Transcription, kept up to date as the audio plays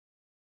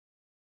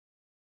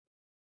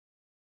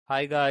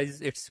Hi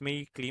guys, it's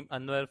me, Klim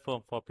Anwar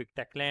from Topic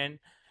Techland.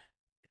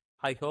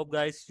 I hope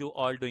guys you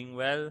all doing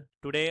well.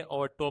 Today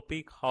our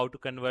topic how to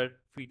convert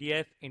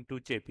PDF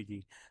into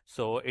JPG.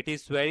 So it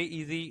is very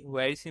easy,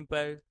 very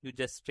simple. You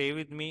just stay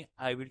with me.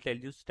 I will tell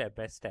you step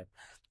by step.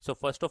 So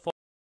first of all,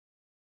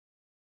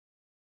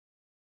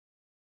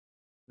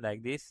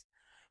 like this,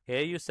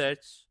 here you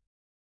search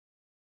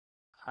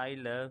I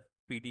love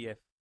PDF.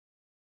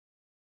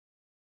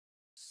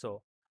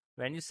 So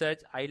when you search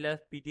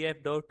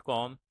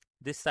ilovepdf.com,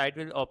 this site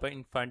will open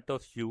in front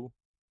of you,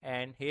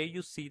 and here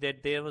you see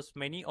that there was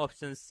many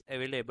options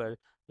available,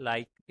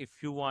 like if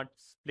you want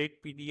split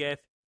PDF,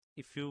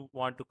 if you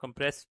want to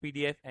compress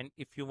PDF, and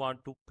if you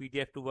want to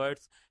PDF to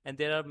words, and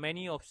there are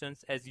many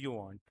options as you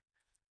want.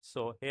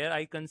 So here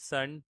I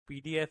concern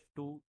PDF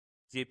to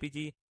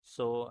JPG.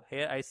 So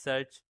here I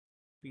search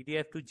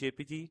PDF to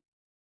JPG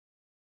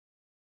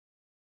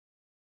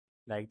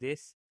like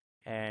this,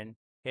 and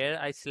here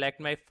I select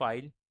my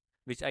file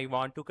which I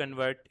want to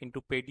convert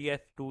into PDF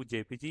to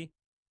JPG.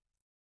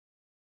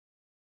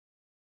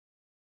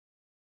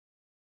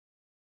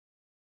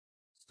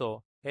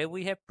 So here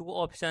we have two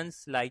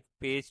options like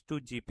page to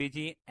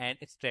JPG and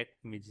extract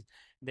image.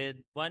 The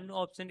one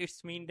option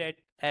it's mean that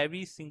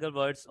every single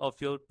words of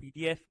your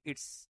PDF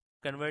it's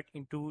convert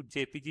into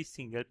JPG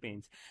single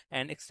page,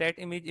 and extract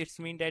image it's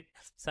mean that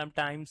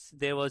sometimes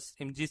there was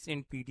images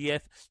in PDF.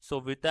 So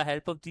with the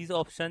help of these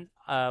options,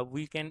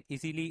 we can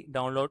easily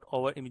download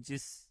our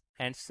images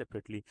and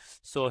separately.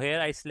 So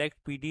here I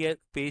select PDF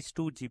page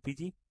to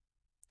JPG,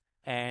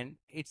 and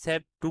it's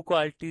have two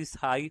qualities,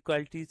 high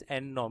qualities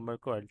and normal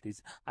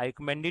qualities. I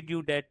recommended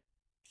you that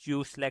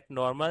you select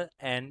normal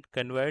and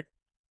convert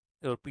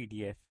your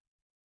PDF.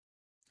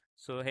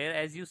 So here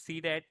as you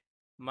see that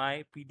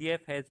my PDF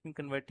has been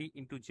converted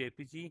into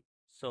JPG.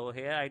 So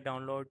here I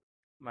download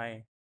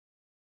my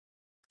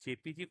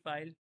JPG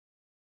file.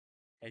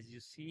 As you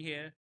see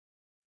here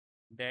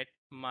that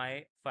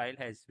my file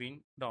has been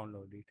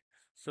downloaded.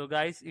 So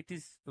guys, it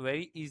is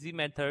very easy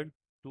method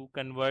to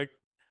convert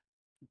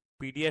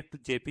PDF to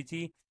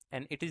JPG,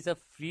 and it is a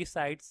free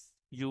sites.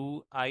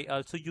 I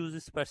also use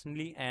this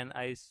personally, and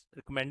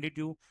recommended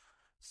you.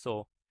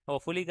 So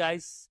hopefully,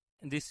 guys,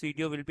 this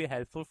video will be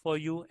helpful for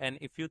you. And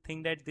if you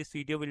think that this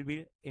video will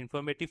be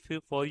informative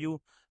for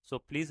you, so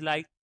please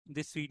like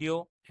this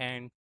video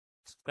and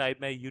subscribe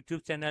my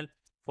YouTube channel,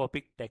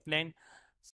 Topic Techline.